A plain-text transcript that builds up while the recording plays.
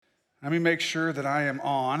Let me make sure that I am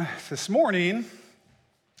on. This morning,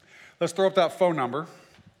 let's throw up that phone number.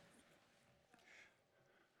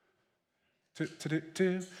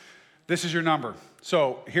 This is your number.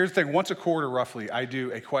 So here's the thing. Once a quarter, roughly, I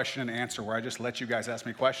do a question and answer where I just let you guys ask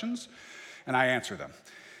me questions, and I answer them.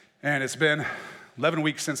 And it's been 11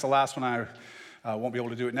 weeks since the last one. I won't be able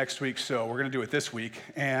to do it next week, so we're going to do it this week.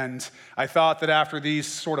 And I thought that after these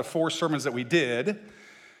sort of 4 sermons that we did,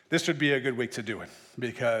 this would be a good week to do it,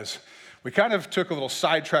 because we kind of took a little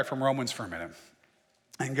sidetrack from Romans for a minute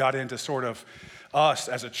and got into sort of us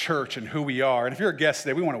as a church and who we are. And if you're a guest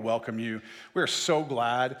today, we want to welcome you. We are so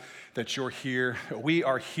glad that you're here. We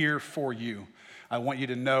are here for you. I want you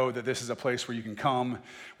to know that this is a place where you can come,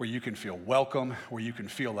 where you can feel welcome, where you can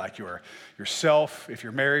feel like you're yourself. If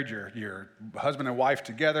you're married, you're husband and wife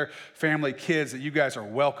together, family, kids, that you guys are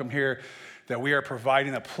welcome here, that we are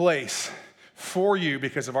providing a place for you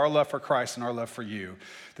because of our love for Christ and our love for you.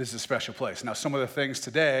 This is a special place. Now, some of the things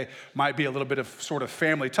today might be a little bit of sort of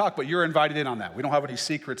family talk, but you're invited in on that. We don't have any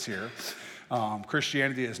secrets here.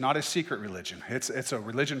 Christianity is not a secret religion. It's a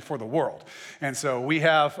religion for the world. And so we've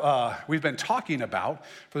been talking about,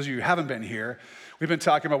 for those of you who haven't been here, we've been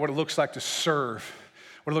talking about what it looks like to serve,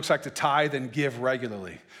 what it looks like to tithe and give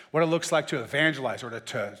regularly, what it looks like to evangelize or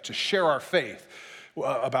to share our faith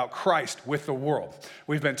about Christ with the world.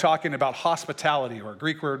 We've been talking about hospitality, or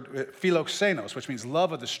Greek word philoxenos, which means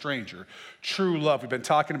love of the stranger, true love. We've been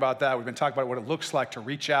talking about that. We've been talking about what it looks like to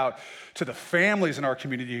reach out to the families in our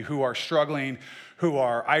community who are struggling, who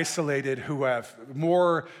are isolated, who have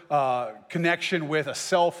more connection with a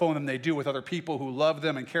cell phone than they do with other people who love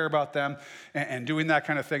them and care about them, and doing that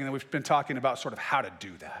kind of thing. And then we've been talking about sort of how to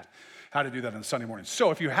do that on Sunday morning.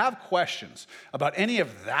 So if you have questions about any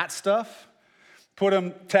of that stuff,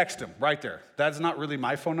 text them right there. That's not really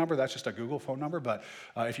my phone number. That's just a Google phone number. But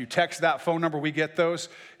if you text that phone number, we get those.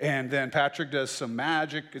 And then Patrick does some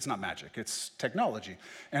magic. It's not magic. It's technology.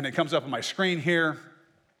 And it comes up on my screen here.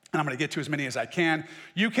 And I'm going to get to as many as I can.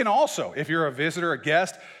 You can also, if you're a visitor, a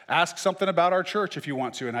guest, ask something about our church if you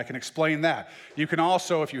want to, and I can explain that. You can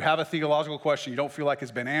also, if you have a theological question you don't feel like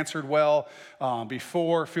it's been answered well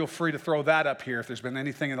before, feel free to throw that up here. If there's been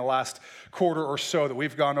anything in the last quarter or so that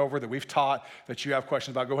we've gone over, that we've taught, that you have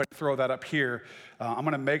questions about, go ahead and throw that up here. I'm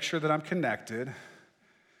going to make sure that I'm connected.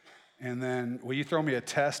 And then, will you throw me a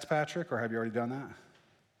test, Patrick, or have you already done that?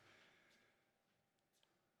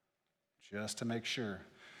 Just to make sure.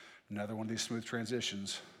 Another one of these smooth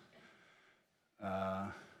transitions.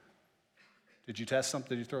 Did you test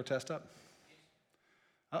something? Did you throw a test up?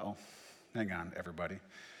 Uh-oh. Hang on, everybody.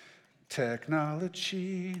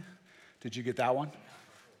 Technology. Did you get that one?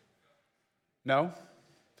 No?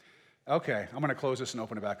 Okay, I'm going to close this and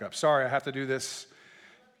open it back up. Sorry, I have to do this.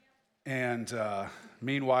 And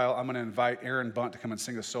meanwhile, I'm going to invite Aaron Bunt to come and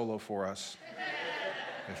sing a solo for us.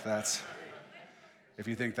 If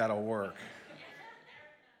you think that'll work.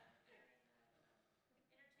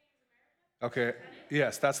 Okay,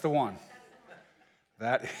 yes, that's the one.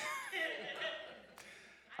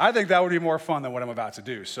 I think that would be more fun than what I'm about to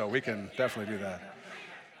do, so we can definitely do that.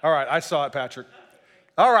 All right, I saw it, Patrick.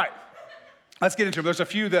 All right, let's get into them. There's a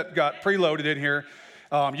few that got preloaded in here.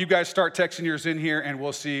 You guys start texting yours in here, and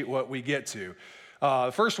we'll see what we get to.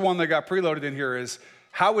 The first one that got preloaded in here is,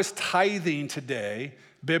 how is tithing today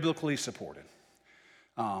biblically supported?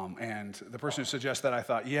 And the person who suggested that, I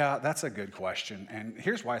thought, yeah, that's a good question. And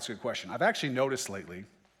here's why it's a good question. I've actually noticed lately,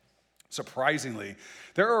 surprisingly,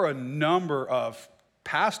 there are a number of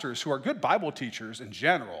pastors who are good Bible teachers in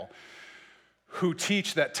general who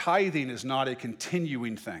teach that tithing is not a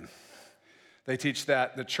continuing thing. They teach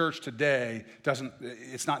that the church today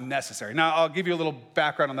it's not necessary. Now, I'll give you a little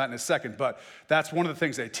background on that in a second, but that's one of the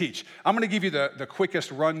things they teach. I'm going to give you the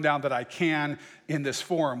quickest rundown that I can in this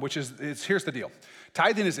forum, which is, here's the deal.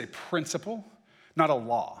 Tithing is a principle, not a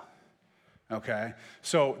law, okay?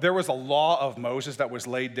 So there was a law of Moses that was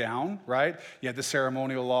laid down, right? You had the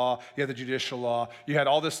ceremonial law, you had the judicial law, you had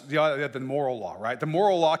all this, you had the moral law, right? The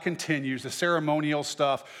moral law continues, the ceremonial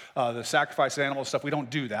stuff, the sacrifice of animal stuff, we don't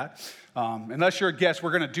do that. Unless you're a guest,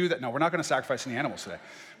 we're going to do that. No, we're not going to sacrifice any animals today.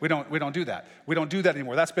 We don't do that. We don't do that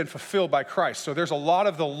anymore. That's been fulfilled by Christ. So there's a lot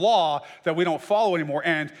of the law that we don't follow anymore.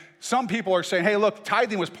 And some people are saying, hey, look,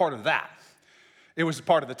 tithing was part of that. It was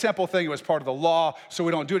part of the temple thing. It was part of the law, so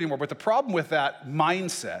we don't do it anymore. But the problem with that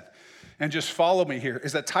mindset, and just follow me here,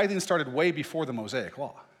 is that tithing started way before the Mosaic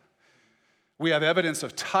law. We have evidence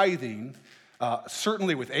of tithing,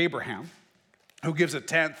 certainly with Abraham, who gives a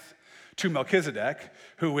tenth to Melchizedek,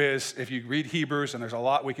 who is, if you read Hebrews, and there's a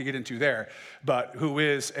lot we could get into there, but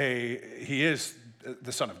he is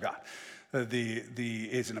the Son of God.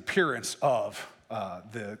 Is an appearance of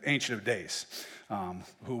the Ancient of Days,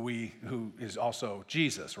 who is also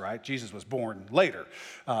Jesus, right? Jesus was born later,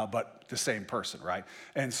 but the same person, right?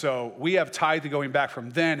 And so we have tithing going back from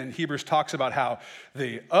then, and Hebrews talks about how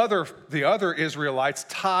the other Israelites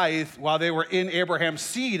tithed while they were in Abraham's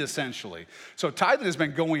seed, essentially. So tithing has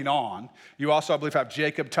been going on. You also, I believe, have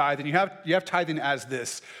Jacob tithing. You have tithing as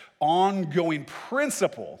this ongoing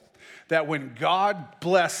principle that when God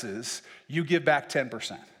blesses, you give back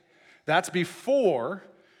 10%. That is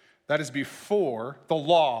before the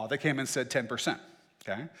law that came and said 10%,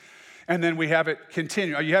 okay? And then we have it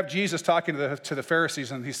continue. You have Jesus talking to the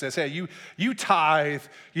Pharisees, and he says, hey, you tithe,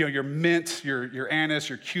 your mint, your anise,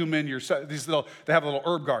 your cumin, they have a little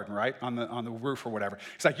herb garden, right, on the roof or whatever.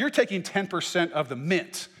 It's like, you're taking 10% of the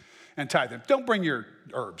mint and tithe them. Don't bring your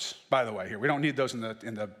herbs, by the way, here. We don't need those in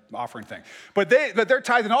the offering thing. But they're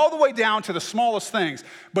tithing all the way down to the smallest things,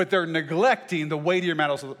 but they're neglecting the weightier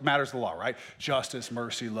matters of the law, right? Justice,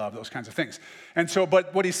 mercy, love, those kinds of things. And so,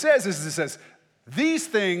 but what he says is, these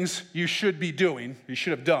things you should be doing, you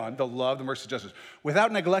should have done, the love, the mercy, justice,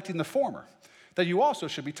 without neglecting the former, that you also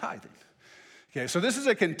should be tithing. Okay, so this is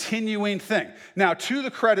a continuing thing. Now, to the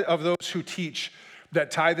credit of those who teach that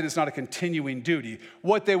tithing is not a continuing duty,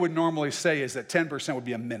 what they would normally say is that 10% would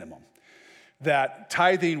be a minimum. That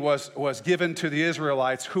tithing was given to the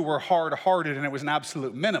Israelites who were hard-hearted, and it was an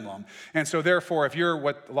absolute minimum. And so therefore, if you're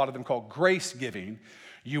what a lot of them call grace giving,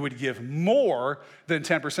 you would give more than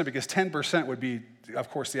 10% because 10% would be, of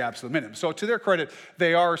course, the absolute minimum. So to their credit,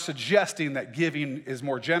 they are suggesting that giving is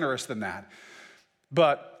more generous than that.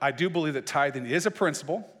 But I do believe that tithing is a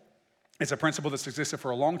principle. It's a principle that's existed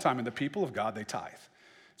for a long time, and the people of God, they tithe.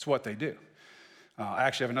 It's what they do. I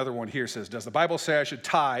actually have another one here. It says, does the Bible say I should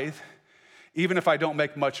tithe even if I don't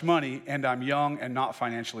make much money and I'm young and not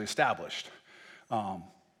financially established?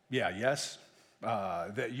 Yes.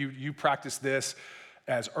 That you practice this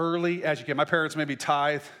as early as you can. My parents made me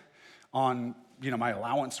tithe on my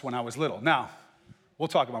allowance when I was little. Now, we'll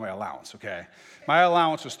talk about my allowance, okay? My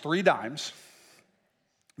allowance was 3 dimes.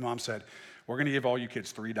 Mom said, we're going to give all you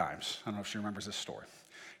kids 3 dimes. I don't know if she remembers this story.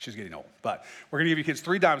 She's getting old. But we're going to give you kids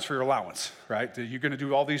 3 dimes for your allowance, right? You're going to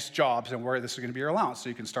do all these jobs, and this is going to be your allowance so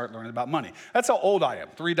you can start learning about money. That's how old I am.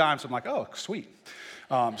 3 dimes, I'm like, oh, sweet.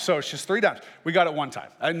 So it's just 3 dimes. We got it one time.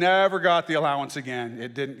 I never got the allowance again.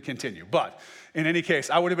 It didn't continue. But in any case,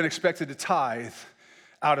 I would have been expected to tithe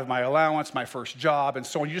out of my allowance, my first job, and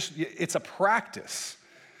so on. It's a practice.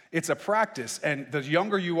 It's a practice, and the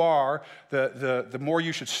younger you are, the more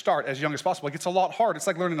you should start as young as possible. It gets a lot harder. It's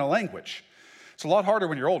like learning a language. It's a lot harder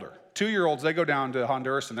when you're older. 2-year-olds, they go down to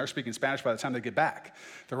Honduras, and they're speaking Spanish by the time they get back.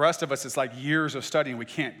 The rest of us, it's like years of studying. We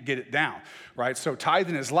can't get it down, right? So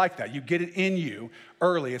tithing is like that. You get it in you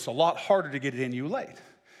early. It's a lot harder to get it in you late.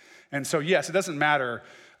 And so, yes, it doesn't matter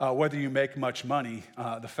whether you make much money.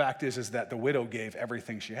 The fact is that the widow gave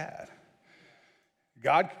everything she had.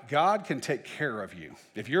 God can take care of you.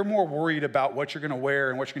 If you're more worried about what you're going to wear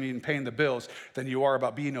and what you're going to eat and paying the bills than you are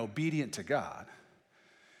about being obedient to God,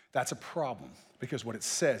 that's a problem, because what it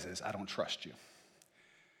says is, I don't trust you.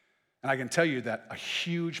 And I can tell you that a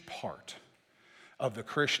huge part of the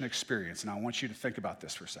Christian experience, and I want you to think about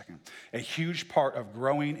this for a second, a huge part of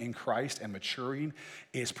growing in Christ and maturing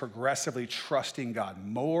is progressively trusting God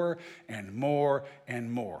more and more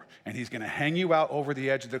and more. And he's going to hang you out over the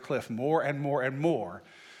edge of the cliff more and more and more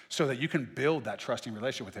so that you can build that trusting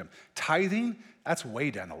relationship with him. Tithing, that's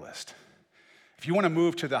way down the list. If you want to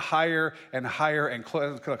move to the higher and higher and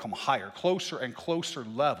closer and closer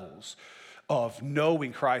levels of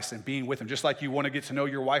knowing Christ and being with him, just like you want to get to know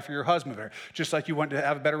your wife or your husband better, just like you want to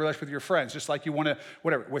have a better relationship with your friends, just like you want to,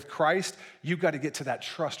 whatever. With Christ, you've got to get to that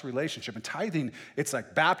trust relationship. And tithing, it's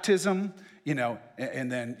like baptism,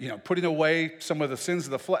 and then, putting away some of the sins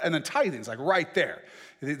of the flesh, and then tithing is like right there.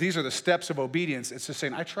 These are the steps of obedience. It's just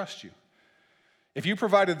saying, I trust you. If you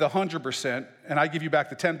provided the 100% and I give you back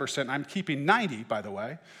the 10%, I'm keeping 90, by the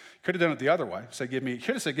way. Could have done it the other way. Could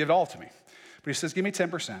have said, give it all to me. But he says, give me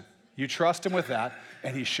 10%. You trust him with that,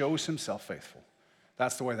 and he shows himself faithful.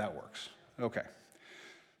 That's the way that works. Okay.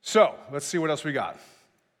 So let's see what else we got.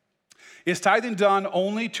 Is tithing done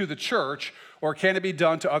only to the church, or can it be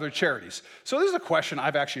done to other charities? So this is a question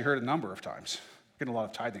I've actually heard a number of times. I'm getting a lot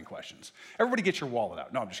of tithing questions. Everybody get your wallet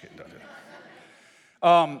out. No, I'm just kidding. Don't do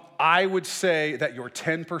that. I would say that your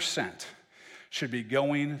 10% should be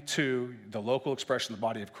going to the local expression of the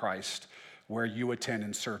body of Christ where you attend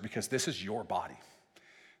and serve, because this is your body.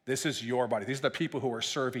 This is your body. These are the people who are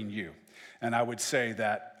serving you. And I would say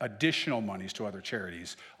that additional monies to other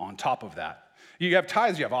charities on top of that. You have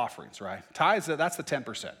tithes, you have offerings, right? Tithes, that's the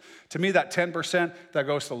 10%. To me, that 10%, that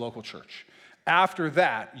goes to the local church. After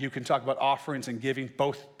that, you can talk about offerings and giving,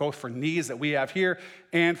 both for needs that we have here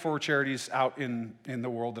and for charities out in the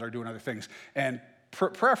world that are doing other things. And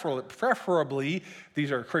preferably,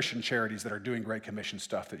 these are Christian charities that are doing Great Commission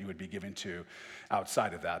stuff that you would be giving to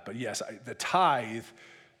outside of that. But yes, the tithe,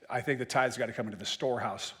 I think the tithe's got to come into the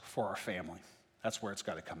storehouse for our family. That's where it's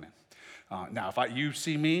got to come in. Now, if you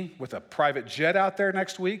see me with a private jet out there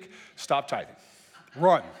next week, stop tithing.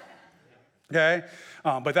 Run. Okay?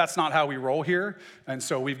 But that's not how we roll here. And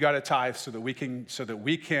so we've got to tithe so that we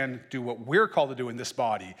can do what we're called to do in this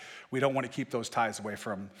body. We don't want to keep those tithes away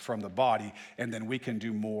from the body, and then we can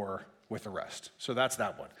do more with the rest. So that's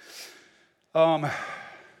that one.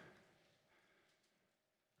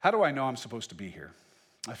 How do I know I'm supposed to be here?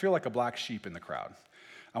 I feel like a black sheep in the crowd.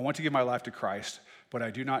 I want to give my life to Christ, but I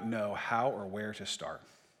do not know how or where to start.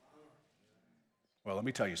 Well, let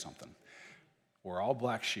me tell you something. We're all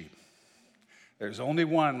black sheep. There's only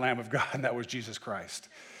one Lamb of God, and that was Jesus Christ.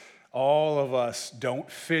 All of us don't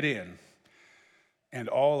fit in, and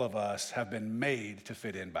all of us have been made to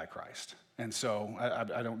fit in by Christ. And so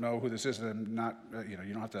I don't know who this is, and I'm not, you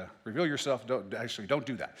don't have to reveal yourself. Don't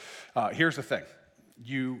do that. Here's the thing.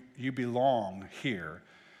 You belong here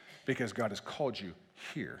because God has called you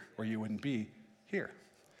here, or you wouldn't be here.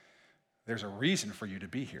 There's a reason for you to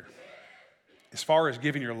be here. As far as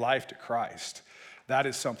giving your life to Christ, that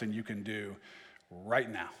is something you can do right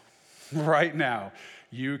now. Right now,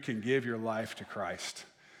 you can give your life to Christ.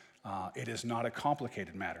 It is not a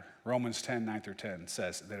complicated matter. Romans 10, 9 through 10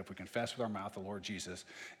 says that if we confess with our mouth the Lord Jesus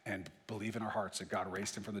and believe in our hearts that God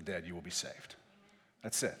raised him from the dead, you will be saved.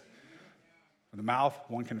 That's it. With the mouth,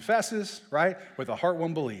 one confesses, right? With the heart,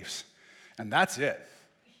 one believes. And that's it.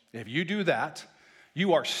 If you do that,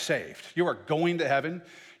 you are saved. You are going to heaven.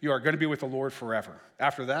 You are going to be with the Lord forever.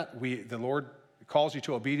 After that, the Lord calls you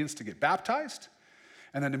to obedience to get baptized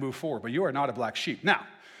and then to move forward. But you are not a black sheep. Now,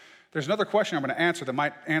 there's another question I'm going to answer that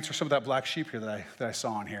might answer some of that black sheep here that I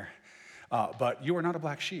saw on here. But you are not a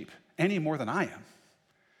black sheep any more than I am,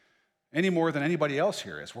 any more than anybody else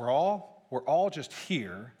here is. We're all just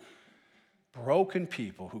here, broken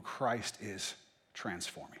people who Christ is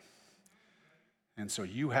transforming. And so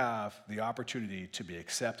you have the opportunity to be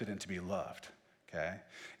accepted and to be loved. Okay?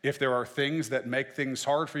 If there are things that make things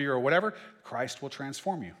hard for you or whatever, Christ will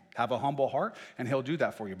transform you. Have a humble heart, and he'll do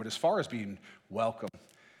that for you. But as far as being welcome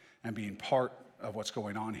and being part of what's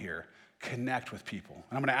going on here, connect with people.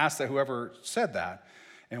 And I'm going to ask that whoever said that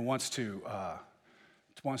and wants to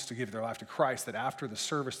give their life to Christ, that after the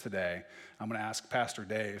service today, I'm going to ask Pastor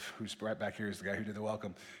Dave, who's right back here, is the guy who did the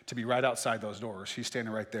welcome, to be right outside those doors. He's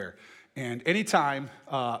standing right there. And anytime,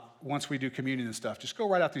 once we do communion and stuff, just go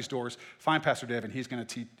right out these doors, find Pastor Dave, and he's going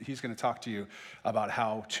to talk to you about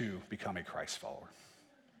how to become a Christ follower.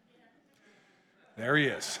 There he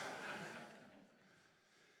is.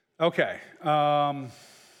 Okay.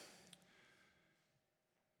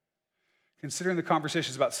 Considering the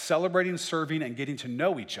conversations about celebrating, serving, and getting to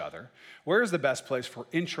know each other, where is the best place for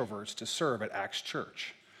introverts to serve at Acts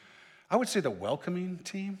Church? I would say the welcoming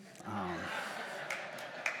team.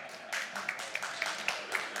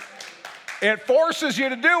 It forces you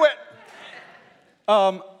to do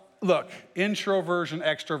it. Look, introversion,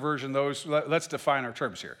 extroversion, let's define our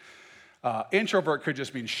terms here. Introvert could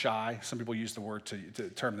just mean shy. Some people use the word to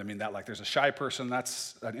term them mean that, like there's a shy person,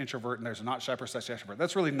 that's an introvert, and there's a not shy person, that's an extrovert.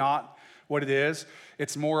 That's really not what it is.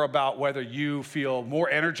 It's more about whether you feel more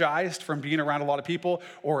energized from being around a lot of people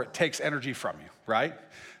or it takes energy from you, right?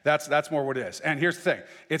 That's more what it is. And here's the thing.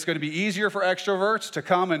 It's going to be easier for extroverts to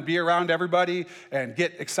come and be around everybody and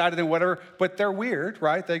get excited and whatever, but they're weird,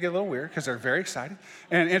 right? They get a little weird because they're very excited.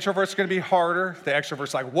 And introverts are going to be harder. The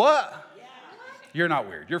extrovert's like, what? You're not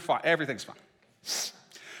weird. You're fine. Everything's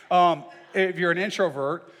fine. If you're an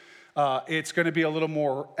introvert, it's going to be a little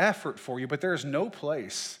more effort for you, but there's no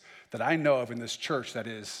place that I know of in this church that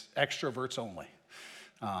is extroverts only.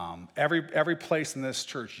 Every place in this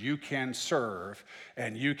church you can serve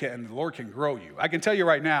and the Lord can grow you. I can tell you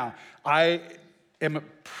right now, I am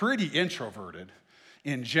pretty introverted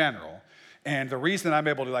in general. And the reason that I'm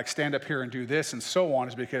able to stand up here and do this and so on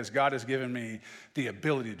is because God has given me the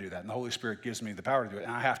ability to do that. And the Holy Spirit gives me the power to do it.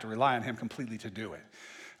 And I have to rely on him completely to do it.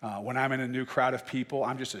 When I'm in a new crowd of people,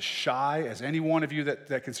 I'm just as shy as any one of you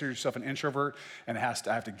that consider yourself an introvert. And I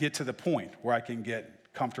have to get to the point where I can get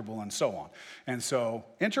comfortable and so on. And so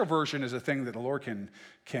introversion is a thing that the Lord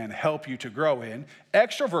can help you to grow in.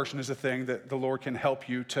 Extroversion is a thing that the Lord can help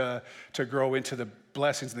you to grow into the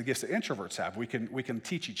blessings and the gifts that introverts have. We can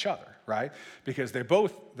teach each other, right? Because they're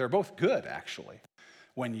both good, actually,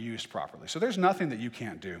 when used properly. So there's nothing that you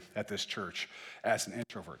can't do at this church as an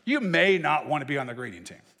introvert. You may not want to be on the greeting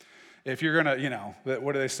team. If you're gonna,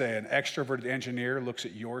 what do they say? An extroverted engineer looks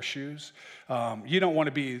at your shoes. You don't want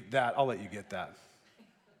to be that. I'll let you get that,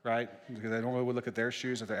 right? Because they normally would look at their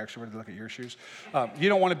shoes. If they're extroverted, they look at your shoes. You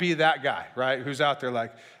don't want to be that guy, right? Who's out there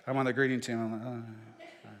like, I'm on the greeting team. I'm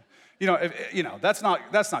like, that's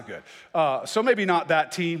not good. So maybe not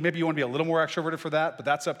that team. Maybe you want to be a little more extroverted for that, but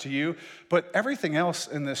that's up to you. But everything else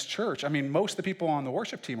in this church, I mean, most of the people on the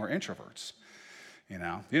worship team are introverts. You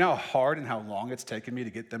know how hard and how long it's taken me to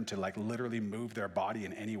get them to like literally move their body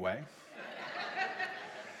in any way?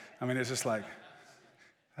 I mean, it's just like,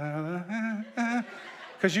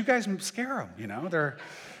 because you guys scare them,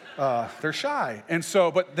 they're shy. And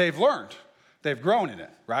so, but they've learned, they've grown in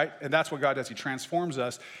it, right? And that's what God does. He transforms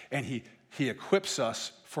us and he equips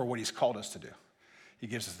us for what he's called us to do. He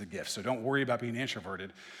gives us the gift. So don't worry about being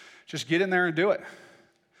introverted. Just get in there and do it.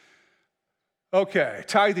 Okay,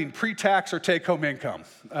 tithing, pre-tax or take-home income.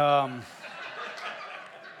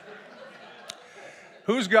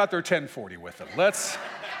 Who's got their 1040 with them?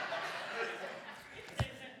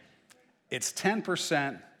 It's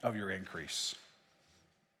 10% of your increase.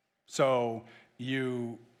 So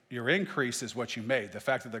your increase is what you made. The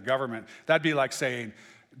fact that the government, that'd be like saying,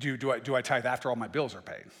 do I tithe after all my bills are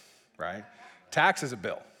paid, right? Tax is a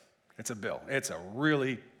bill. It's a bill.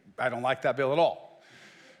 I don't like that bill at all.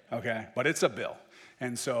 Okay, but it's a bill.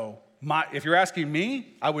 And so if you're asking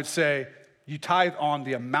me, I would say you tithe on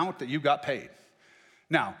the amount that you got paid.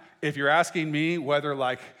 Now, if you're asking me whether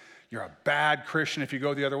like you're a bad Christian if you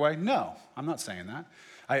go the other way, no, I'm not saying that.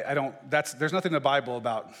 There's nothing in the Bible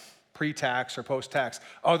about pre-tax or post-tax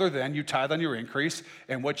other than you tithe on your increase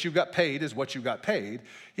and what you got paid is what you got paid.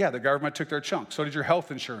 Yeah, the government took their chunk. So did your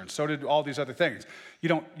health insurance. So did all these other things. You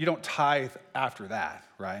don't tithe after that,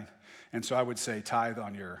 right? And so I would say tithe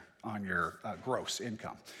on your gross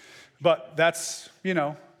income. But that's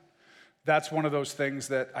one of those things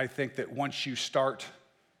that I think that once you start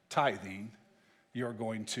tithing, you're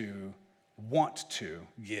going to want to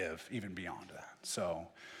give even beyond that. So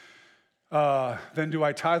then do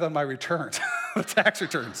I tithe on my returns, the tax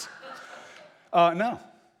returns? No.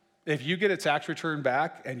 If you get a tax return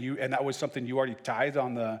back and that was something you already tithed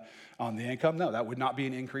on the income, no, that would not be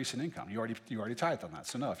an increase in income. You already tithed on that.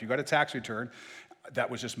 So no, if you got a tax return, that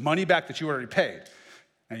was just money back that you already paid.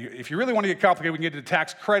 Now, if you really want to get complicated, we can get into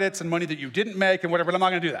tax credits and money that you didn't make and whatever, but I'm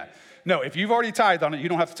not going to do that. No, if you've already tithed on it, you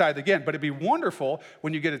don't have to tithe again. But it'd be wonderful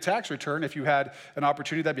when you get a tax return, if you had an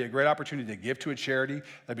opportunity, that'd be a great opportunity to give to a charity.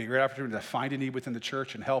 That'd be a great opportunity to find a need within the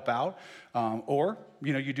church and help out. Or,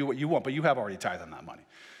 you do what you want, but you have already tithed on that money.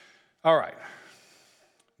 All right.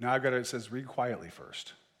 Now it says read quietly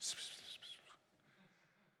first.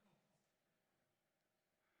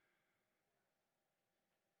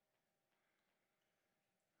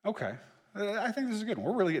 Okay. I think this is good.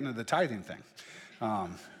 We're really getting into the tithing thing.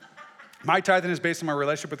 My tithing is based on my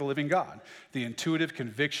relationship with the living God, the intuitive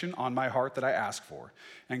conviction on my heart that I ask for.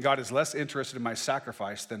 And God is less interested in my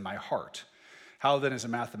sacrifice than my heart. How then is a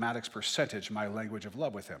mathematics percentage my language of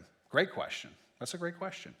love with him? Great question. That's a great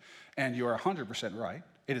question. And you're 100% right.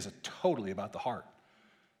 It is totally about the heart.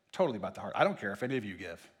 Totally about the heart. I don't care if any of you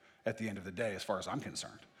give at the end of the day as far as I'm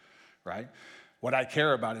concerned, right? What I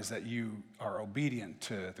care about is that you are obedient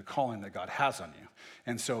to the calling that God has on you.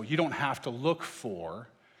 And so you don't have to look for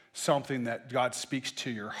something that God speaks to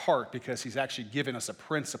your heart because he's actually given us a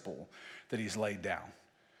principle that he's laid down,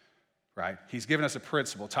 right? He's given us a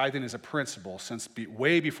principle. Tithing is a principle since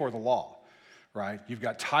way before the law, right? You've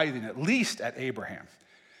got tithing at least at Abraham.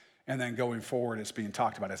 And then going forward, it's being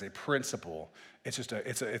talked about as a principle. It's just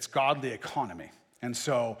it's godly economy. And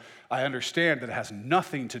so I understand that it has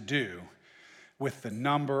nothing to do with the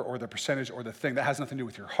number or the percentage or the thing. That has nothing to do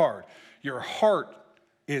with your heart. Your heart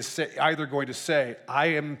is either going to say, I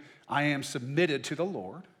am submitted to the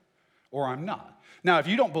Lord, or I'm not. Now, if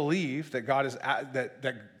you don't believe that God is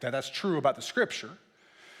that's true about the Scripture,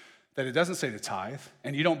 that it doesn't say to tithe,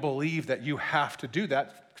 and you don't believe that you have to do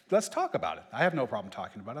that, let's talk about it. I have no problem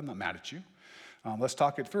talking about it. I'm not mad at you. Let's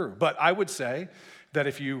talk it through. But I would say that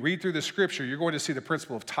if you read through the Scripture, you're going to see the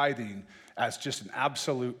principle of tithing as just an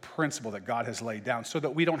absolute principle that God has laid down so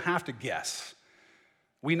that we don't have to guess.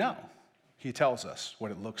 We know. He tells us what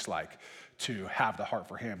it looks like to have the heart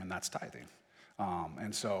for him, and that's tithing.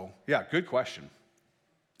 And so, yeah, good question.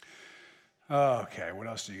 Okay, what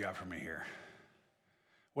else do you got for me here?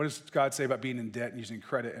 What does God say about being in debt and using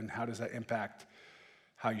credit, and how does that impact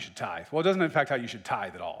how you should tithe? Well, it doesn't impact how you should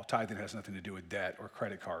tithe at all. Tithing has nothing to do with debt or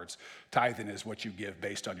credit cards. Tithing is what you give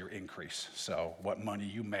based on your increase. So what money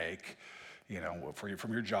you make,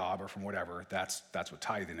 from your job or from whatever, that's what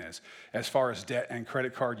tithing is. As far as debt and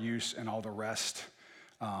credit card use and all the rest,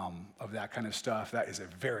 of that kind of stuff. That is a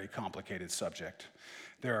very complicated subject.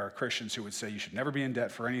 There are Christians who would say you should never be in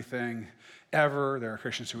debt for anything, ever. There are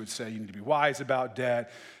Christians who would say you need to be wise about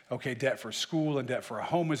debt. Okay, debt for school and debt for a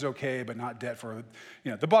home is okay, but not debt for,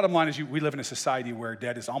 the bottom line is we live in a society where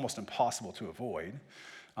debt is almost impossible to avoid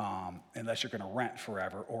unless you're going to rent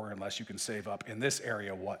forever or unless you can save up. In this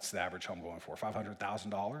area, what's the average home going for?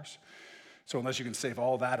 $500,000? So unless you can save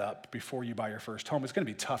all that up before you buy your first home, it's going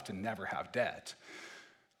to be tough to never have debt.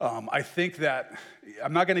 I think that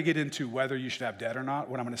I'm not going to get into whether you should have debt or not.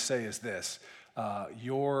 What I'm going to say is this.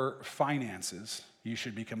 Your finances, you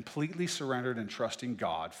should be completely surrendered and trusting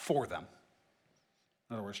God for them.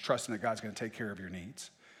 In other words, trusting that God's going to take care of your needs.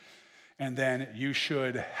 And then you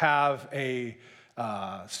should have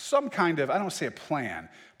some kind of, I don't want to say a plan,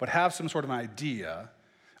 but have some sort of an idea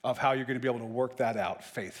of how you're going to be able to work that out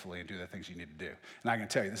faithfully and do the things you need to do. And I can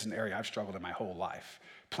tell you, this is an area I've struggled in my whole life,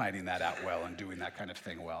 planning that out well and doing that kind of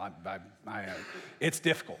thing well. It's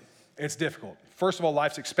difficult. It's difficult. First of all,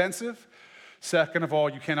 life's expensive. Second of all,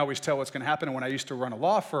 you can't always tell what's going to happen. And when I used to run a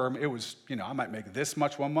law firm, it was, I might make this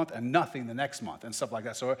much one month and nothing the next month and stuff like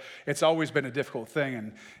that. So it's always been a difficult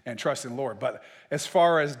thing and trusting the Lord. But as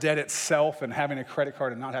far as debt itself and having a credit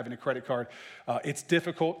card and not having a credit card, it's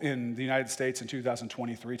difficult in the United States in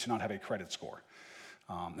 2023 to not have a credit score.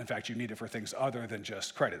 In fact, you need it for things other than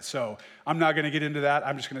just credit. So I'm not going to get into that.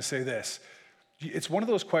 I'm just going to say this. It's one of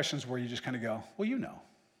those questions where you just kind of go, well,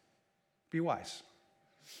 be wise.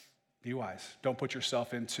 Be wise. Don't put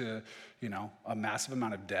yourself into, a massive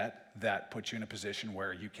amount of debt that puts you in a position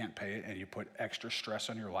where you can't pay it and you put extra stress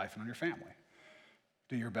on your life and on your family.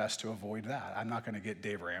 Do your best to avoid that. I'm not going to get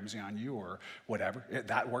Dave Ramsey on you or whatever.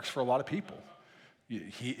 That works for a lot of people.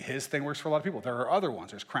 His thing works for a lot of people. There are other ones.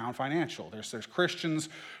 There's Crown Financial. There's Christians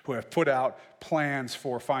who have put out plans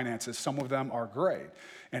for finances. Some of them are great.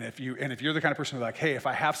 And if you're the kind of person who's like, hey, if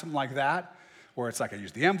I have something like that, where it's like I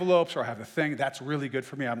use the envelopes or I have the thing, that's really good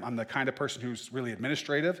for me. I'm the kind of person who's really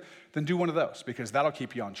administrative, then do one of those because that'll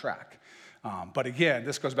keep you on track. But again,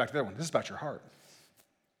 this goes back to the other one. This is about your heart.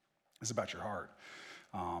 This is about your heart.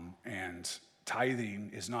 And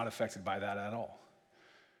tithing is not affected by that at all.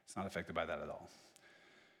 It's not affected by that at all.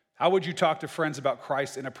 How would you talk to friends about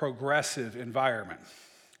Christ in a progressive environment?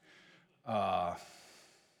 It's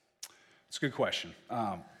a good question.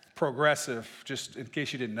 Progressive, just in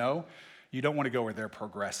case you didn't know, you don't want to go where they're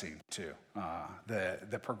progressing to.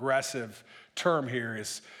 The progressive term here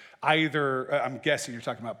is either, I'm guessing you're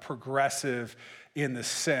talking about progressive in the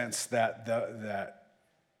sense that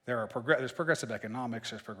there's progressive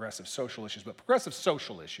economics, there's progressive social issues, but progressive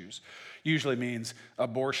social issues usually means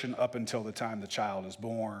abortion up until the time the child is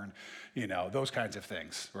born, those kinds of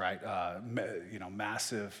things, right?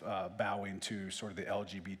 Massive bowing to sort of the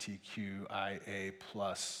LGBTQIA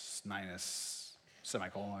plus minus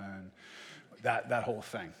semicolon, that whole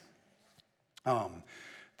thing.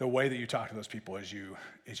 The way that you talk to those people is you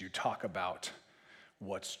talk about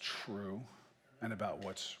what's true and about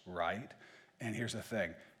what's right. And here's the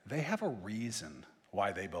thing. They have a reason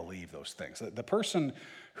why they believe those things. The person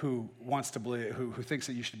who wants to believe, who thinks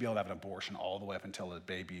that you should be able to have an abortion all the way up until the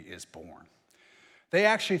baby is born, they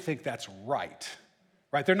actually think that's right.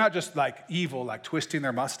 Right? They're not just like evil, like twisting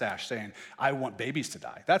their mustache saying, I want babies to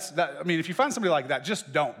die. If you find somebody like that,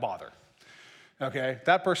 just don't bother. Okay?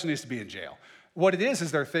 That person needs to be in jail. What it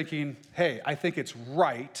is they're thinking, hey, I think it's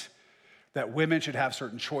right that women should have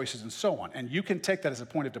certain choices and so on. And you can take that as a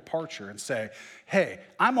point of departure and say, hey,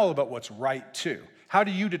 I'm all about what's right too. How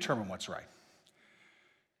do you determine what's right?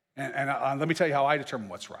 And let me tell you how I determine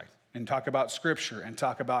what's right. And talk about Scripture and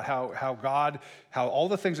talk about how all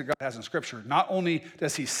the things that God has in Scripture, not only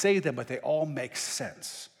does he say them, but they all make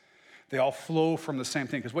sense. They all flow from the same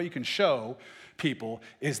thing. Because what you can show people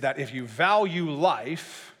is that if you value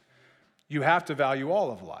life, you have to value all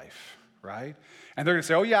of life, right? And they're going to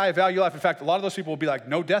say, oh yeah, I value life. In fact, a lot of those people will be like,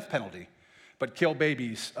 no death penalty, but kill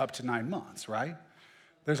babies up to 9 months, right?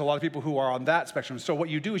 There's a lot of people who are on that spectrum. So what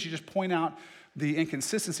you do is you just point out the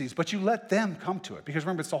inconsistencies, but you let them come to it. Because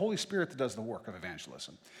remember, it's the Holy Spirit that does the work of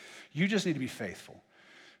evangelism. You just need to be faithful.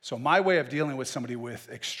 So my way of dealing with somebody with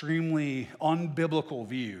extremely unbiblical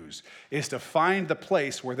views is to find the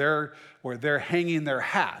place where they're hanging their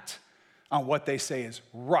hat on what they say is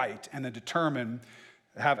right, and then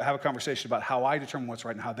have a conversation about how I determine what's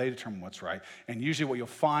right and how they determine what's right. And usually what you'll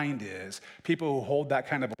find is people who hold that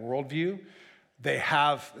kind of a worldview, they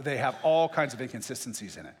have all kinds of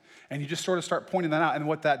inconsistencies in it. And you just sort of start pointing that out. And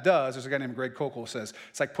what that does, there's a guy named Greg Koukl says,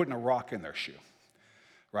 it's like putting a rock in their shoe,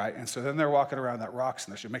 right? And so then they're walking around, that rock's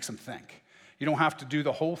in their shoe. It makes them think. You don't have to do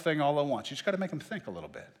the whole thing all at once. You just got to make them think a little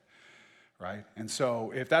bit, right? And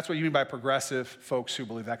so if that's what you mean by progressive folks who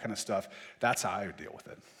believe that kind of stuff, that's how I would deal with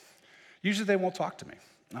it. Usually they won't talk to me.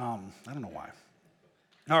 I don't know why.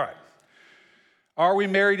 All right. Are we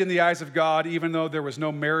married in the eyes of God even though there was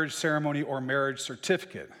no marriage ceremony or marriage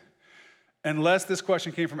certificate? Unless this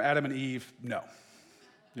question came from Adam and Eve, no,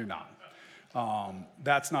 you're not.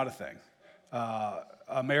 That's not a thing.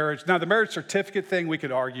 A marriage, now the marriage certificate thing we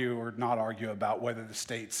could argue or not argue about whether the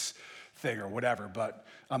state's thing or whatever, but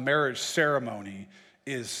a marriage ceremony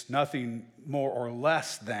is nothing more or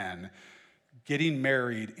less than getting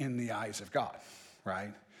married in the eyes of God,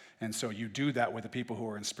 right? And so you do that with the people who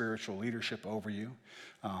are in spiritual leadership over you,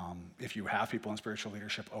 if you have people in spiritual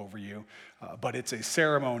leadership over you. But it's a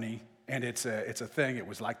ceremony, and it's a thing. It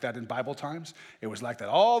was like that in Bible times. It was like that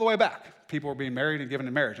all the way back. People were being married and given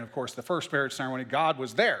in marriage. And of course, the first marriage ceremony, God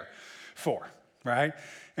was there for, right?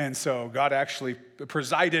 And so God actually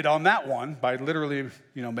presided on that one by literally,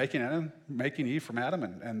 making Eve from Adam,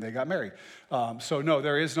 and they got married. So no,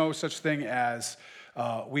 there is no such thing as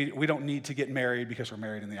we don't need to get married because we're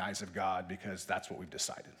married in the eyes of God because that's what we've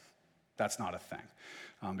decided. That's not a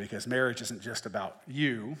thing. Because marriage isn't just about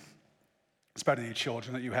you. It's about any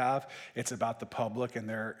children that you have. It's about the public and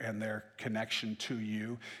their connection to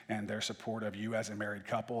you and their support of you as a married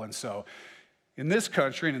couple. And so in this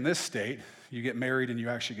country and in this state, you get married and you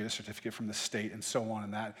actually get a certificate from the state and so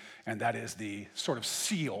on, and that is the sort of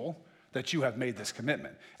seal that you have made this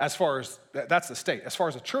commitment. As far as, that's the state. As far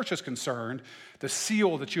as the church is concerned, the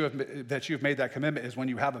seal that you've made that commitment is when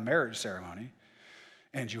you have a marriage ceremony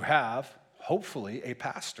and you have, hopefully, a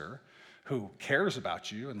pastor who cares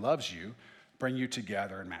about you and loves you, bring you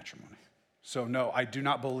together in matrimony. So no, I do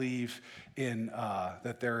not believe in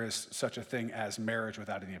that there is such a thing as marriage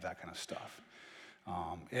without any of that kind of stuff.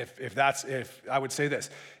 If I would say this,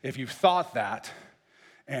 if you've thought that,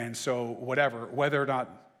 and so whether or not,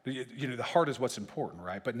 the heart is what's important,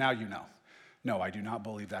 right? But now you know. No, I do not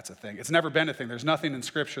believe that's a thing. It's never been a thing. There's nothing in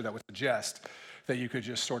Scripture that would suggest that you could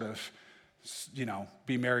just sort of,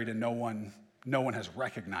 be married and no one has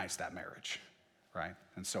recognized that marriage, right?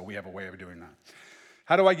 And so we have a way of doing that.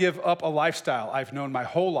 How do I give up a lifestyle I've known my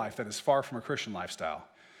whole life that is far from a Christian lifestyle?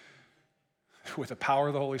 With the power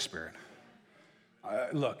of the Holy Spirit.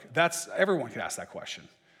 Look, everyone can ask that question.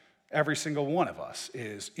 Every single one of us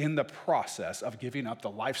is in the process of giving up the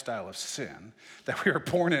lifestyle of sin that we were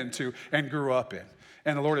born into and grew up in.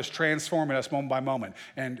 And the Lord is transforming us moment by moment.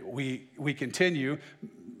 And we continue,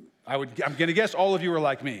 I'm going to guess all of you are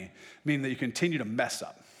like me, meaning that you continue to mess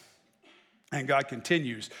up. And God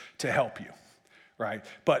continues to help you, right?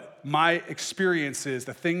 But my experience is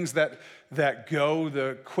the things that go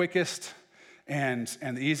the quickest and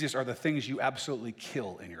the easiest are the things you absolutely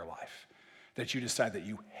kill in your life, that you decide that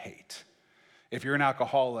you hate. If you're an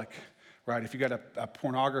alcoholic, right, if you've got a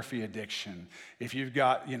pornography addiction, if you've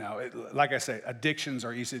got, like I say, addictions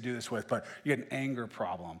are easy to do this with, but you got an anger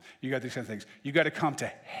problem, you got these kind of things, you got to come to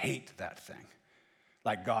hate that thing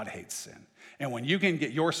like God hates sin. And when you can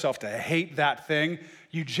get yourself to hate that thing,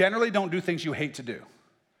 you generally don't do things you hate to do,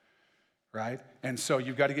 right? And so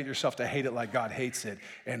you've got to get yourself to hate it like God hates it.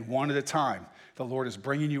 And one at a time, the Lord is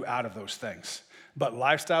bringing you out of those things. But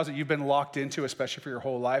lifestyles that you've been locked into, especially for your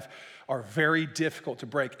whole life, are very difficult to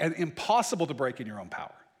break and impossible to break in your own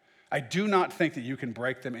power. I do not think that you can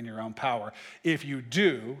break them in your own power. If you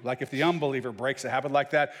do, like if the unbeliever breaks a habit like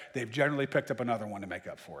that, they've generally picked up another one to make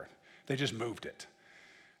up for it. They just moved it.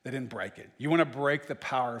 They didn't break it. You want to break the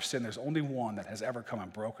power of sin, there's only one that has ever come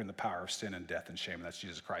and broken the power of sin and death and shame, and that's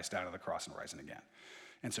Jesus Christ down on the cross and rising again.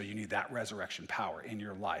 And so you need that resurrection power in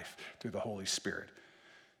your life through the Holy Spirit.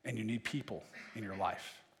 And you need people in your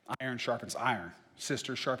life. Iron sharpens iron.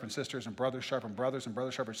 Sisters sharpen sisters, and brothers sharpen brothers, and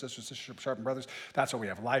brothers sharpen sisters, sisters sharpen brothers. That's why we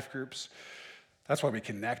have life groups. That's why we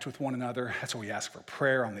connect with one another. That's why we ask for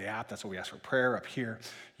prayer on the app. That's why we ask for prayer up here.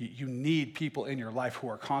 You need people in your life who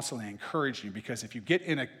are constantly encouraging you, because if you get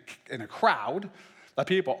in a crowd of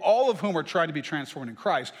people, all of whom are trying to be transformed in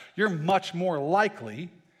Christ, you're much more likely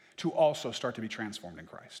to also start to be transformed in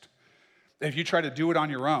Christ. If you try to do it on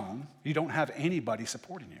your own, you don't have anybody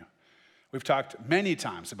supporting you. We've talked many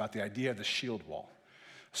times about the idea of the shield wall.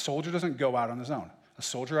 A soldier doesn't go out on his own. A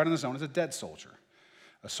soldier out on his own is a dead soldier.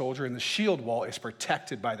 A soldier in the shield wall is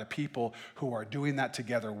protected by the people who are doing that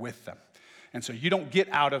together with them. And so you don't get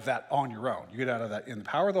out of that on your own. You get out of that in the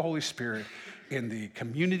power of the Holy Spirit, in the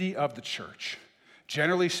community of the church.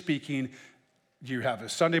 Generally speaking, you have a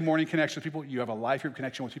Sunday morning connection with people, you have a life group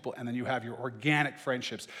connection with people, and then you have your organic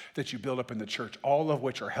friendships that you build up in the church, all of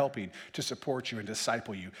which are helping to support you and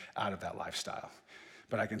disciple you out of that lifestyle.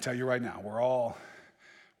 But I can tell you right now, we're all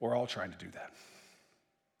trying to do that.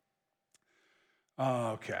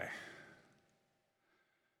 Okay.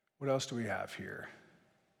 What else do we have here?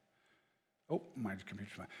 Oh, my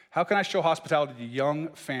computer's fine. How can I show hospitality to young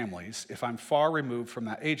families if I'm far removed from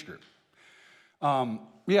that age group?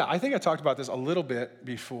 Yeah, I think I talked about this a little bit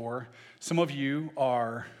before. Some of you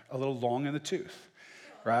are a little long in the tooth,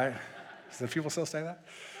 right? Do people still say that?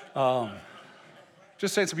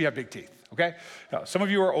 Just saying some of you have big teeth, okay? Some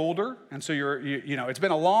of you are older, and so it's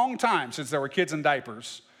been a long time since there were kids in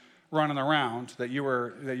diapers running around that you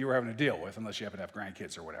were having to deal with, unless you happen to have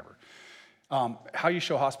grandkids or whatever. How you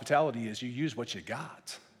show hospitality is you use what you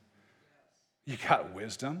got. You got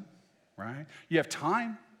wisdom, right? You have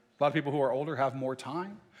time. A lot of people who are older have more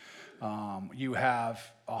time. You have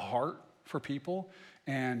a heart for people.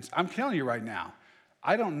 And I'm telling you right now,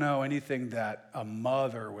 I don't know anything that a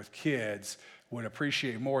mother with kids would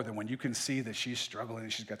appreciate more than when you can see that she's struggling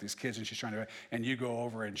and she's got these kids and she's trying to, and you go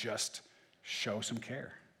over and just show some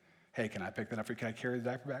care. Hey, can I pick that up for you? Can I carry the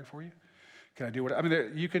diaper bag for you? Can I do what? I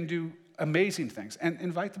mean, you can do amazing things and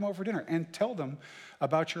invite them over for dinner and tell them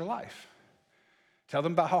about your life. Tell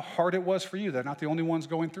them about how hard it was for you. They're not the only ones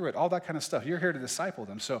going through it. All that kind of stuff. You're here to disciple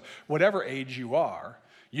them. So whatever age you are,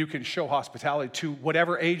 you can show hospitality to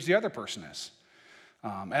whatever age the other person is.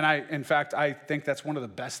 In fact, I think that's one of the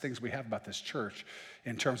best things we have about this church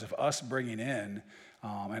in terms of us bringing in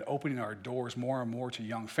and opening our doors more and more to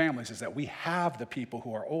young families is that we have the people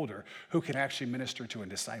who are older who can actually minister to and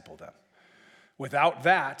disciple them. Without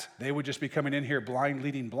that, they would just be coming in here blind,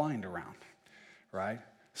 leading blind around, right?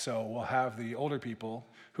 So we'll have the older people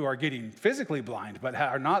who are getting physically blind but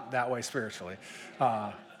are not that way spiritually,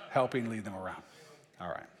 helping lead them around. All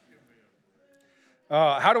right.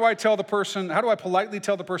 How do I politely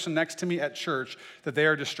tell the person next to me at church that they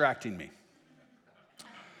are distracting me?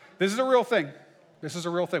 This is a real thing.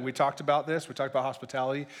 We talked about this. We talked about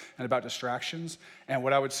hospitality and about distractions. And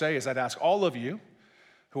what I would say is I'd ask all of you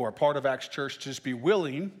who are part of Acts Church to just be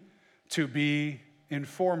willing to be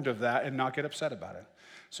informed of that and not get upset about it.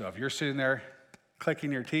 So if you're sitting there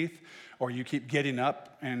clicking your teeth, or you keep getting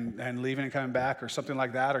up and leaving and coming back or something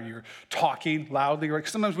like that, or you're talking loudly, or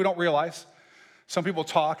sometimes we don't realize. Some people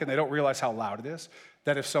talk and they don't realize how loud it is,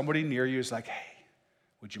 that if somebody near you is like, hey,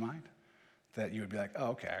 would you mind? That you would be like,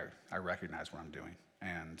 oh, okay, I recognize what I'm doing.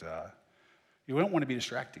 And you don't want to be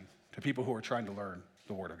distracting to people who are trying to learn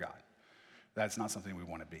the Word of God. That's not something we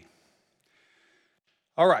want to be.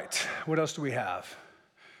 All right, what else do we have?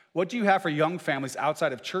 What do you have for young families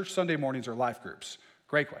outside of church Sunday mornings or life groups?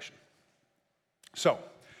 Great question. So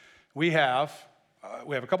we have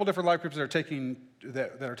a couple different life groups that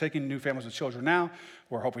are taking new families with children now.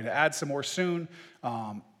 We're hoping to add some more soon.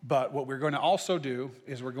 But what we're going to also do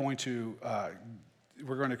is we're going to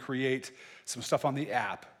create some stuff on the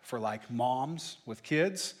app for like moms with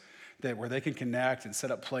kids where they can connect and set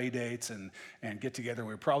up play dates and get together.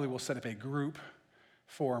 We probably will set up a group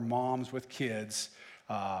for moms with kids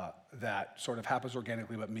that sort of happens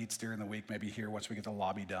organically but meets during the week, maybe here once we get the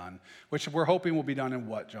lobby done, which we're hoping will be done in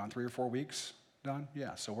what, John, 3 or 4 weeks done?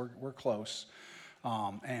 Yeah, so we're close.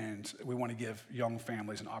 And we want to give young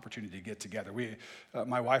families an opportunity to get together.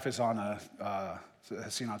 My wife is has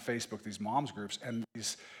seen on Facebook these moms groups, and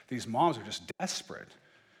these moms are just desperate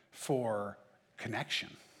for connection.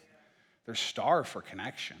 They're starved for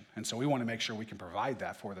connection, and so we want to make sure we can provide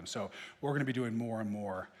that for them. So we're going to be doing more and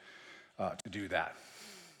more to do that.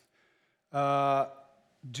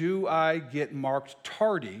 Do I get marked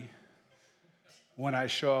tardy when I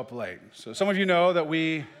show up late? So some of you know that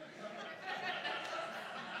we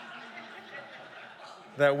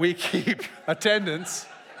keep attendance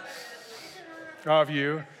of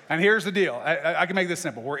you. And here's the deal. I can make this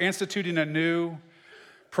simple. We're instituting a new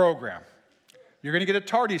program. You're going to get a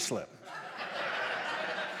tardy slip.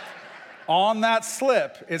 On that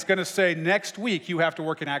slip, it's going to say, next week you have to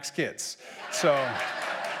work in Acts Kids. So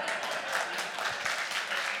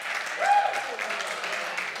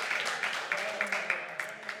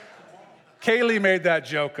Kaylee made that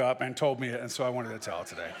joke up and told me it, and so I wanted to tell it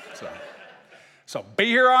today. So be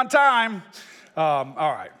here on time.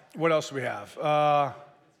 All right, what else do we have? What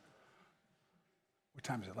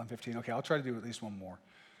time is it, 11:15? Okay, I'll try to do at least one more.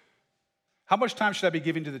 How much time should I be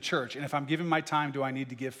giving to the church? And if I'm giving my time, do I need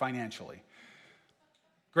to give financially?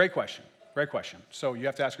 Great question. So you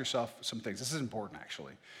have to ask yourself some things. This is important,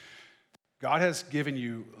 actually. God has given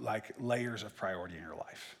you like layers of priority in your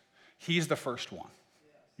life. He's the first one.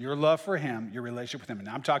 Your love for him, your relationship with him. And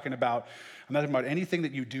I'm not talking about anything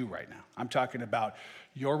that you do right now. I'm talking about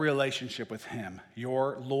your relationship with him,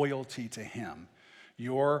 your loyalty to him,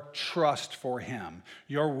 your trust for him,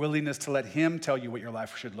 your willingness to let him tell you what your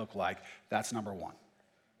life should look like. That's number one.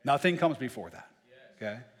 Nothing comes before that,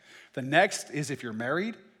 okay? The next is, if you're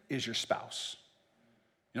married, is your spouse.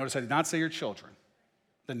 You notice I did not say your children.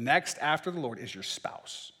 The next after the Lord is your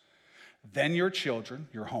spouse. Then your children,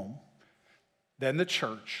 your home. Then the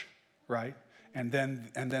church, right? And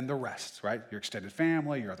then the rest, right? Your extended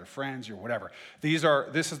family, your other friends, your whatever.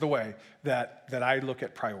 This is the way that I look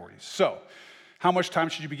at priorities. So, how much time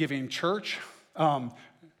should you be giving church?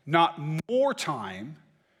 Not more time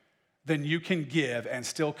than you can give and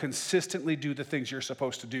still consistently do the things you're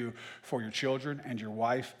supposed to do for your children and your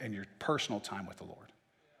wife and your personal time with the Lord.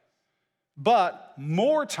 But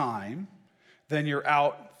more time than you're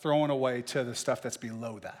out throwing away to the stuff that's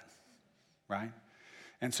below that, right?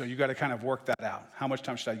 And so you got to kind of work that out. How much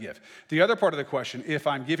time should I give? The other part of the question, if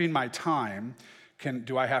I'm giving my time,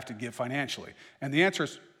 do I have to give financially? And the answer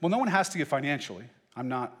is, well, no one has to give financially. I'm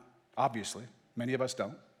not, obviously. Many of us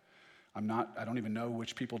don't. I don't even know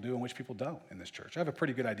which people do and which people don't in this church. I have a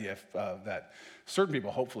pretty good idea that certain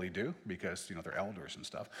people hopefully do because, they're elders and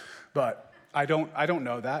stuff. But I don't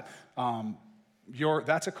know that.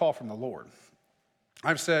 That's a call from the Lord.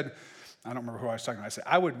 I've said, I don't remember who I was talking to. I said,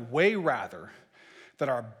 I would way rather that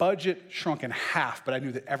our budget shrunk in half, but I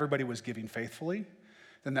knew that everybody was giving faithfully,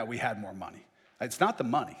 than that we had more money. It's not the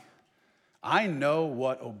money. I know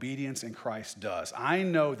what obedience in Christ does. I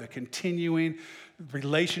know the continuing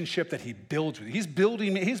relationship that he builds with you. He's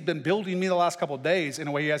been building me the last couple of days in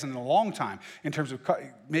a way he hasn't in a long time in terms of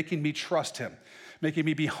making me trust him, making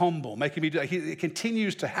me be humble, it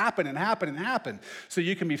continues to happen and happen and happen so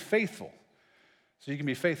you can be faithful.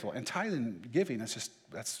 And tithing and giving,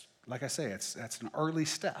 that's like I say, that's an early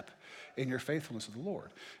step in your faithfulness to the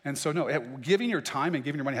Lord. And so no, giving your time and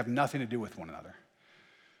giving your money have nothing to do with one another.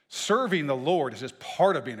 Serving the Lord is just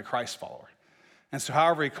part of being a Christ follower. And so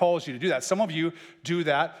however he calls you to do that. Some of you do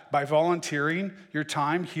that by volunteering your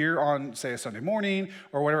time here on, say, a Sunday morning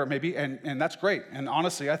or whatever it may be, and that's great. And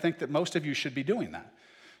honestly, I think that most of you should be doing that,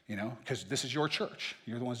 because this is your church.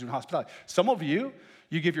 You're the ones doing hospitality. Some of you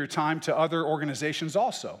give your time to other organizations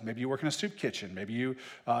also. Maybe you work in a soup kitchen. Maybe you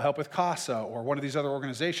help with CASA or one of these other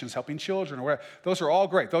organizations helping children or whatever. Those are all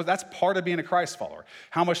great. That's part of being a Christ follower.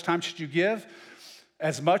 How much time should you give?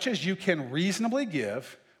 As much as you can reasonably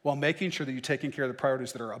give while making sure that you're taking care of the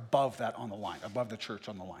priorities that are above that on the line, above the church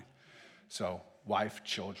on the line. So wife,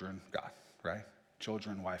 children, God, right?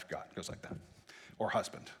 Children, wife, God. It goes like that. Or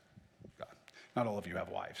husband, God. Not all of you have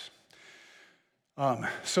wives.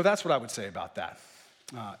 So that's what I would say about that.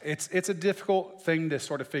 It's a difficult thing to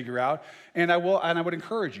sort of figure out, and I would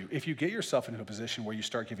encourage you, if you get yourself into a position where you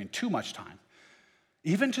start giving too much time,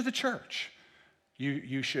 even to the church,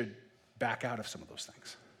 you should back out of some of those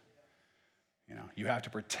things. You have to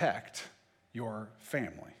protect your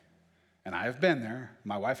family. And I have been there,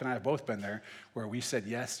 my wife and I have both been there, where we said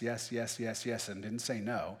yes, yes, yes, yes, yes, and didn't say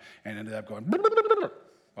no, and ended up going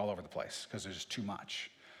all over the place because there's just too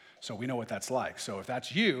much. So we know what that's like. So if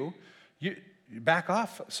that's you back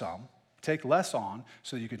off some, take less on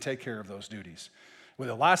so that you can take care of those duties. Well,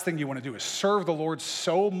 the last thing you want to do is serve the Lord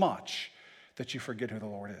so much that you forget who the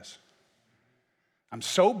Lord is. I'm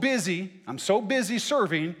so busy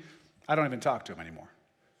serving, I don't even talk to him anymore.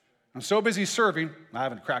 I'm so busy serving, I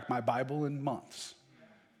haven't cracked my Bible in months.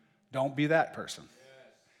 Don't be that person.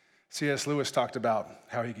 C.S. Lewis talked about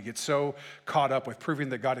how he could get so caught up with proving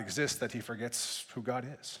that God exists that he forgets who God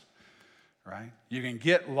is. Right? You can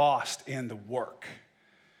get lost in the work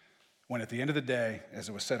when at the end of the day, as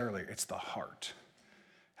it was said earlier, it's the heart.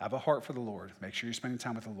 Have a heart for the Lord. Make sure you're spending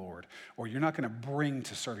time with the Lord, or you're not going to bring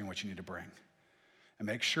to serving what you need to bring. And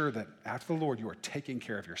make sure that after the Lord, you are taking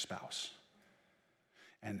care of your spouse.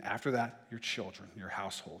 And after that, your children, your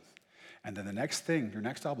household. And then the next thing, your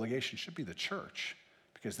next obligation should be the church,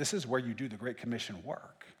 because this is where you do the Great Commission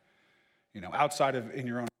work. Outside of in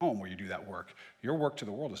your own home where you do that work, your work to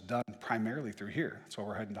the world is done primarily through here. That's why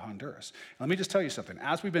we're heading to Honduras. And let me just tell you something.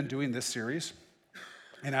 As we've been doing this series,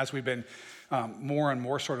 and as we've been more and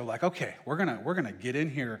more sort of like, okay, we're gonna get in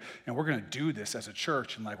here and we're gonna do this as a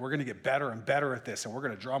church, and we're gonna get better and better at this, and we're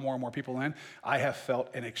gonna draw more and more people in. I have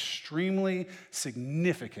felt an extremely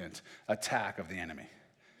significant attack of the enemy,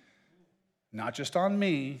 not just on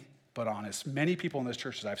me, but on as many people in this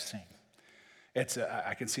church as I've seen.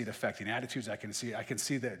 I can see it affecting attitudes. I can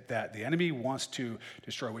see that the enemy wants to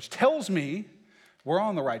destroy, which tells me we're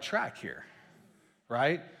on the right track here,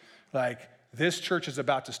 right? This church is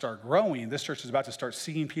about to start growing. This church is about to start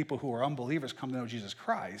seeing people who are unbelievers come to know Jesus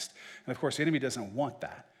Christ. And of course, the enemy doesn't want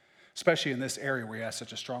that, especially in this area where he has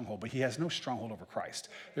such a stronghold. But he has no stronghold over Christ.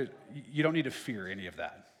 You don't need to fear any of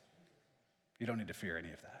that. You don't need to fear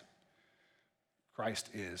any of that. Christ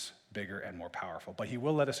is bigger and more powerful, but he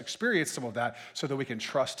will let us experience some of that so that we can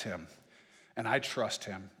trust him. And I trust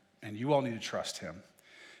him, and you all need to trust him.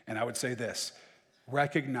 And I would say this,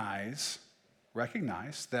 recognize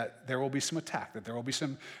that there will be some attack, that there will be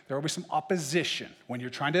some opposition. When you're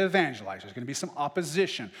trying to evangelize, there's going to be some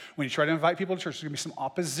opposition. When you try to invite people to church, there's going to be some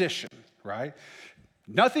opposition, right?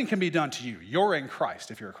 Nothing can be done to you. You're in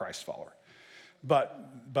Christ if you're a Christ follower.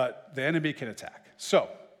 But the enemy can attack. So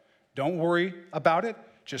don't worry about it.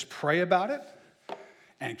 Just pray about it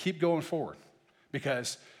and keep going forward,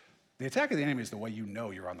 because the attack of the enemy is the way you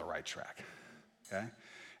know you're on the right track, okay?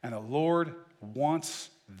 And the Lord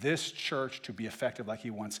wants this church to be effective like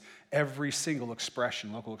he wants every single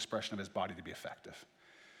local expression of his body to be effective.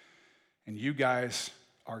 And you guys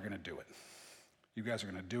are going to do it. You guys are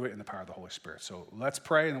going to do it in the power of the Holy Spirit. So let's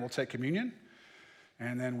pray, and then we'll take communion,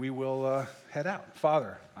 and then we will head out.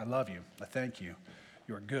 Father, I love you. I thank you.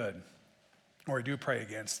 You are good. Or we do pray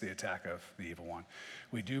against the attack of the evil one.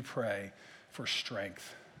 We do pray for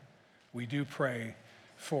strength. We do pray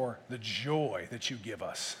for the joy that you give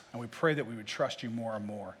us. And we pray that we would trust you more and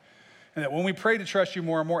more. And that when we pray to trust you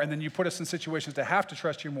more and more, and then you put us in situations to have to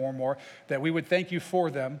trust you more and more, that we would thank you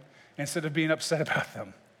for them instead of being upset about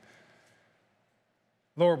them.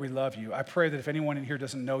 Lord, we love you. I pray that if anyone in here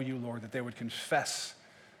doesn't know you, Lord, that they would confess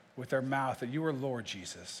with their mouth that you are Lord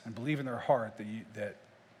Jesus, and believe in their heart that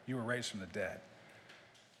you were raised from the dead.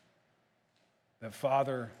 That,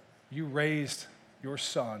 Father, you raised your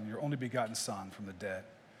Son, your only begotten Son, from the dead,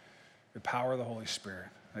 the power of the Holy Spirit.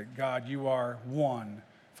 That, God, you are one,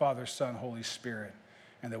 Father, Son, Holy Spirit,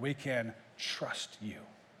 and that we can trust you.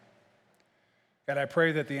 God, I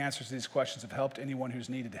pray that the answers to these questions have helped anyone who's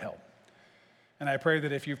needed help. And I pray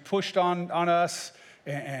that if you've pushed on us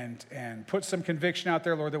and put some conviction out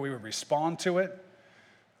there, Lord, that we would respond to it,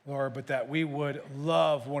 Lord, but that we would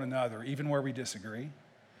love one another even where we disagree,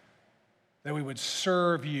 that we would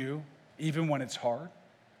serve you even when it's hard,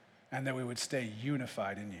 and that we would stay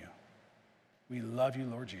unified in you. We love you,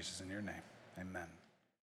 Lord Jesus, in your name. Amen.